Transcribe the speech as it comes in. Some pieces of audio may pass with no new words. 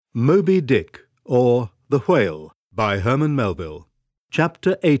Moby Dick, or The Whale, by Herman Melville.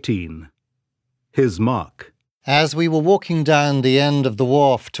 Chapter 18. His Mark. As we were walking down the end of the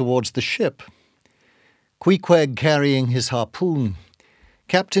wharf towards the ship, Queequeg carrying his harpoon,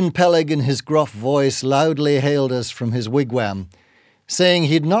 Captain Peleg in his gruff voice loudly hailed us from his wigwam, saying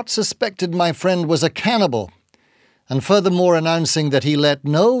he'd not suspected my friend was a cannibal, and furthermore announcing that he let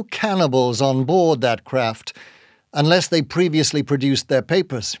no cannibals on board that craft unless they previously produced their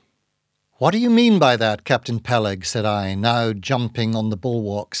papers. "What do you mean by that, Captain Peleg?" said I, now jumping on the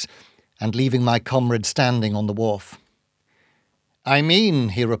bulwarks and leaving my comrade standing on the wharf. "I mean,"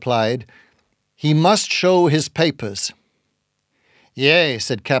 he replied, "he must show his papers." "Yea,"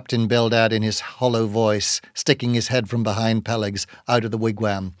 said Captain Bildad in his hollow voice, sticking his head from behind Peleg's out of the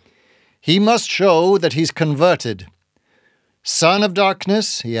wigwam. "He must show that he's converted. Son of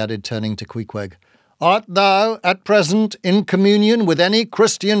darkness," he added, turning to Queequeg, "art thou at present in communion with any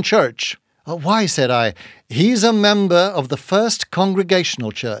Christian church?" "Why," said I, "he's a member of the First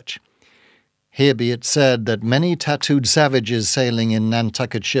Congregational Church." Here be it said that many tattooed savages sailing in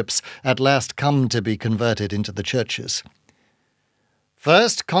Nantucket ships at last come to be converted into the churches.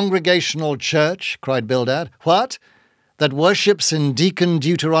 "First Congregational Church," cried Bildad. "What? That worships in Deacon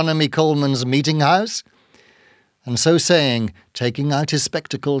Deuteronomy Coleman's meeting house?" And so saying, taking out his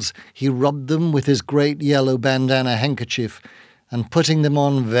spectacles, he rubbed them with his great yellow bandana handkerchief, and putting them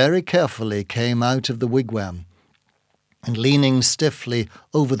on very carefully came out of the wigwam, and leaning stiffly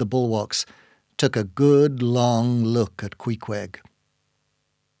over the bulwarks, took a good long look at Queequeg.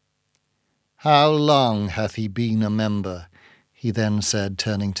 "How long hath he been a member?" he then said,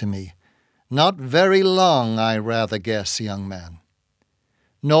 turning to me. "Not very long, I rather guess, young man."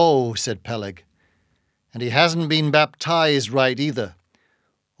 "No," said Peleg, "and he hasn't been baptized right either,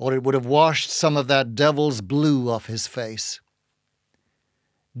 or it would have washed some of that devil's blue off his face."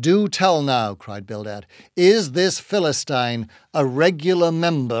 "Do tell now," cried Bildad, "is this Philistine a regular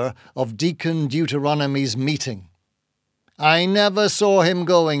member of Deacon Deuteronomy's meeting? I never saw him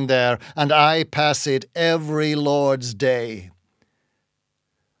going there, and I pass it every Lord's day."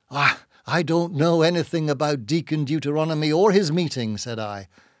 "I don't know anything about Deacon Deuteronomy or his meeting," said I.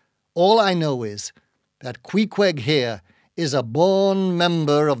 "All I know is that Queequeg here is a born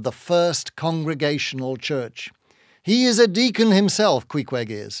member of the First Congregational Church. He is a deacon himself,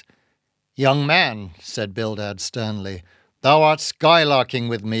 Queequeg is." "Young man," said Bildad sternly, "thou art skylarking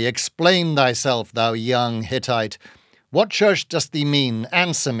with me. Explain thyself, thou young Hittite. What church dost thee mean?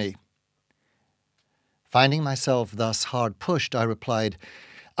 Answer me." Finding myself thus hard pushed, I replied,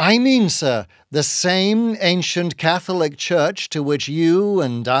 "I mean, sir, the same ancient Catholic church to which you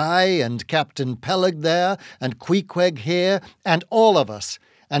and I and Captain Peleg there and Queequeg here and all of us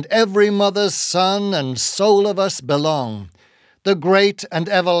and every mother's son and soul of us belong. The great and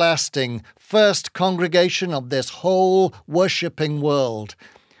everlasting first congregation of this whole worshipping world.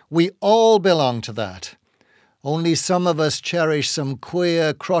 We all belong to that. Only some of us cherish some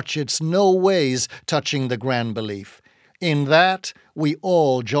queer crotchets no ways touching the grand belief. In that we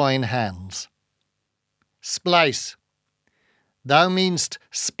all join hands." "Splice. Thou meanst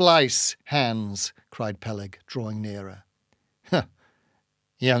splice hands," cried Peleg, drawing nearer.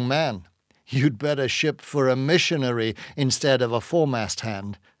 "Young man, you'd better ship for a missionary instead of a foremast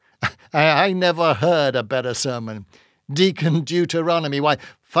hand. I never heard a better sermon. Deacon Deuteronomy, why,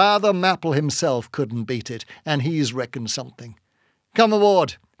 Father Mapple himself couldn't beat it, and he's reckoned something. Come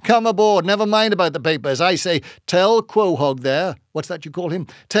aboard, never mind about the papers. I say, tell Quohog there, what's that you call him?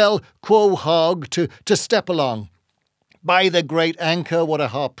 Tell Quohog to step along. By the great anchor, what a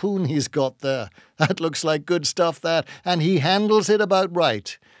harpoon he's got there. That looks like good stuff, that, and he handles it about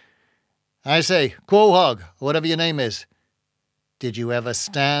right. I say, Quohog, whatever your name is, did you ever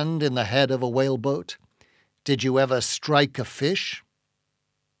stand in the head of a whaleboat? Did you ever strike a fish?"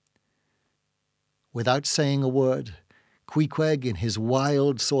 Without saying a word, Queequeg, in his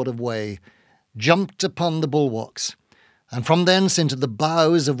wild sort of way, jumped upon the bulwarks, and from thence into the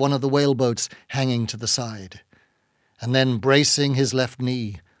bows of one of the whaleboats hanging to the side, and then bracing his left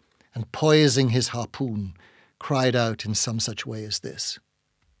knee and poising his harpoon, cried out in some such way as this: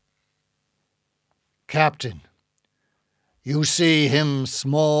 "Captain, you see him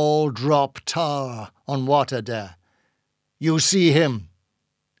small drop tar on water there. You see him.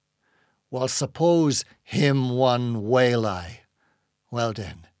 Well, suppose him one whale eye. Well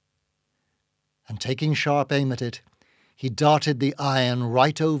then." And taking sharp aim at it, he darted the iron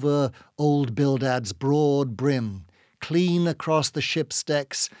right over old Bildad's broad brim, clean across the ship's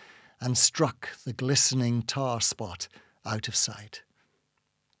decks, and struck the glistening tar spot out of sight.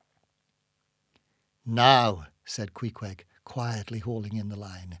 "Now," said Queequeg, quietly hauling in the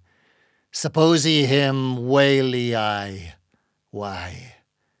line. "Supposee him whaley I. Why,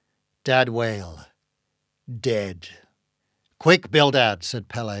 Dad whale, dead." "Quick, Bildad," said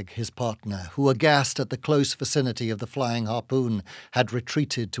Peleg, his partner, who, aghast at the close vicinity of the flying harpoon, had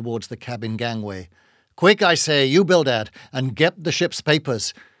retreated towards the cabin gangway. "Quick, I say, you, Bildad, and get the ship's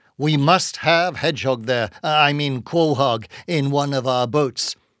papers. We must have Quohog, in one of our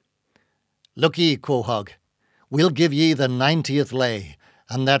boats." "Look ye, Quohog, we'll give ye the 90th lay,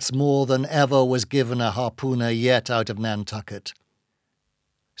 and that's more than ever was given a harpooner yet out of Nantucket."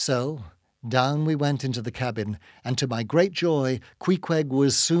 So down we went into the cabin, and to my great joy, Queequeg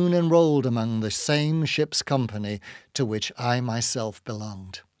was soon enrolled among the same ship's company to which I myself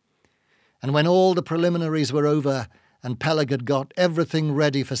belonged. And when all the preliminaries were over, and Peleg had got everything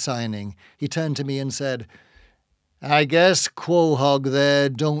ready for signing, he turned to me and said, "I guess Quohog there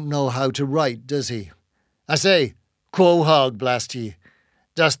don't know how to write, does he? I say, Quohog, blast ye,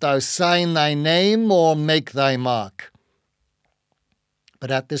 dost thou sign thy name or make thy mark?"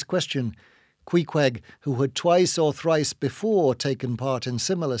 But at this question, Queequeg, who had twice or thrice before taken part in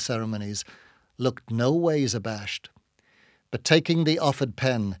similar ceremonies, looked no ways abashed, but taking the offered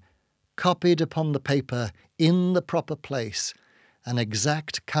pen, copied upon the paper in the proper place an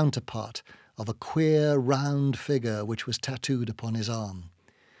exact counterpart of a queer round figure which was tattooed upon his arm,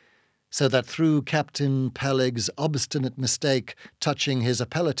 so that through Captain Peleg's obstinate mistake touching his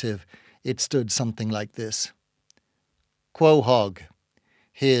appellative, it stood something like this: Quohog,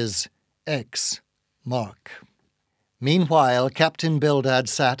 his X mark. Meanwhile, Captain Bildad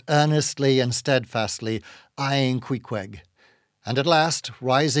sat earnestly and steadfastly eyeing Queequeg, and at last,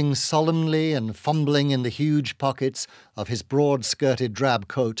 rising solemnly and fumbling in the huge pockets of his broad-skirted drab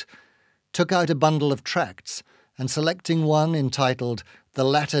coat, took out a bundle of tracts, and selecting one entitled "The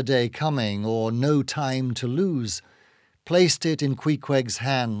Latter Day Coming" or "No Time to Lose," placed it in Queequeg's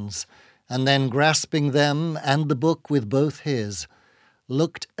hands, and then grasping them and the book with both his,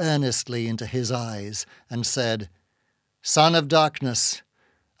 looked earnestly into his eyes and said, "Son of darkness,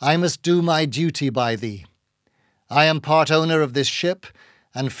 I must do my duty by thee. I am part owner of this ship,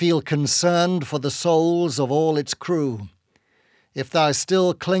 and feel concerned for the souls of all its crew. If thou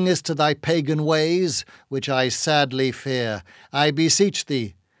still clingest to thy pagan ways, which I sadly fear, I beseech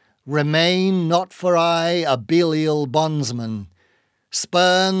thee, remain not for aye a Belial bondsman.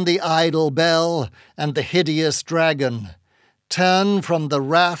 Spurn the idle bell and the hideous dragon. Turn from the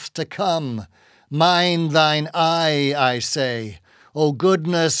wrath to come. Mind thine eye, I say. O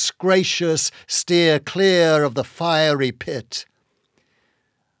goodness gracious, steer clear of the fiery pit."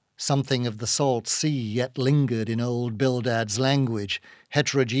 Something of the salt sea yet lingered in old Bildad's language,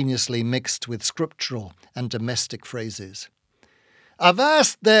 heterogeneously mixed with scriptural and domestic phrases.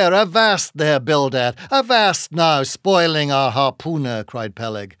 Avast there, Bildad! Avast now, spoiling our harpooner," cried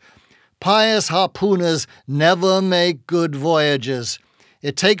Peleg. "Pious harpooners never make good voyages.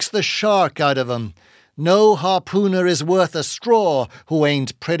 It takes the shark out of 'em. No harpooner is worth a straw who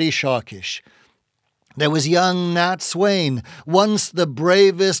ain't pretty sharkish. There was young Nat Swain, once the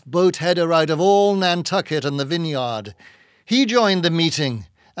bravest boat-header out of all Nantucket and the Vineyard. He joined the meeting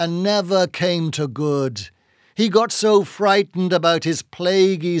and never came to good. He got so frightened about his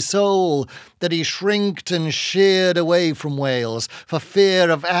plaguey soul that he shrinked and sheered away from whales for fear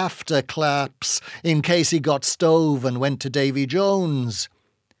of after-claps in case he got stove and went to Davy Jones."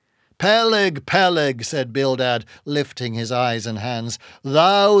 "Peleg, Peleg," said Bildad, lifting his eyes and hands,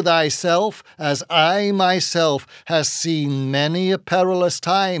 "thou thyself, as I myself, hast seen many a perilous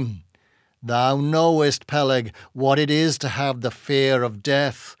time. Thou knowest, Peleg, what it is to have the fear of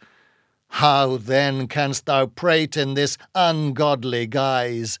death. How then canst thou prate in this ungodly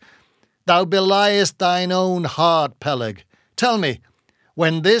guise? Thou beliest thine own heart, Peleg. Tell me,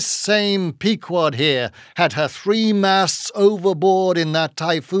 when this same Pequod here had her 3 masts overboard in that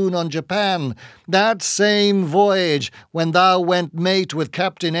typhoon on Japan, that same voyage when thou went mate with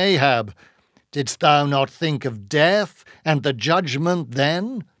Captain Ahab, didst thou not think of death and the judgment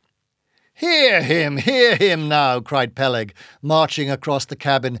then?" Hear him now," cried Peleg, marching across the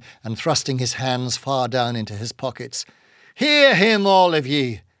cabin and thrusting his hands far down into his pockets. "Hear him, all of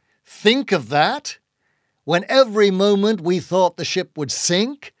ye. Think of that? When every moment we thought the ship would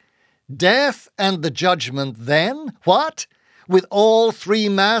sink? Death and the judgment then? What? With all 3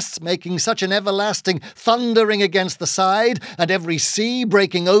 masts making such an everlasting thundering against the side, and every sea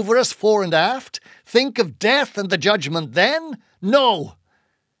breaking over us fore and aft? Think of death and the judgment then? No!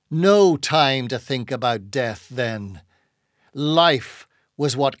 No time to think about death then. Life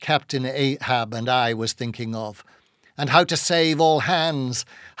was what Captain Ahab and I was thinking of, and how to save all hands,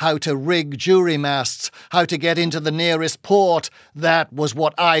 how to rig jury masts, how to get into the nearest port. That was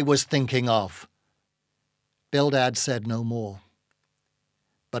what I was thinking of." Bildad said no more,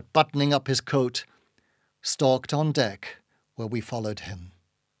 but buttoning up his coat, stalked on deck where we followed him.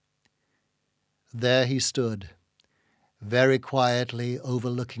 There he stood, very quietly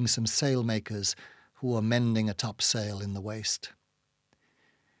overlooking some sailmakers who were mending a topsail in the waist.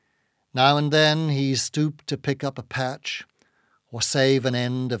 Now and then he stooped to pick up a patch or save an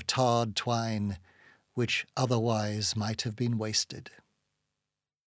end of tarred twine, which otherwise might have been wasted.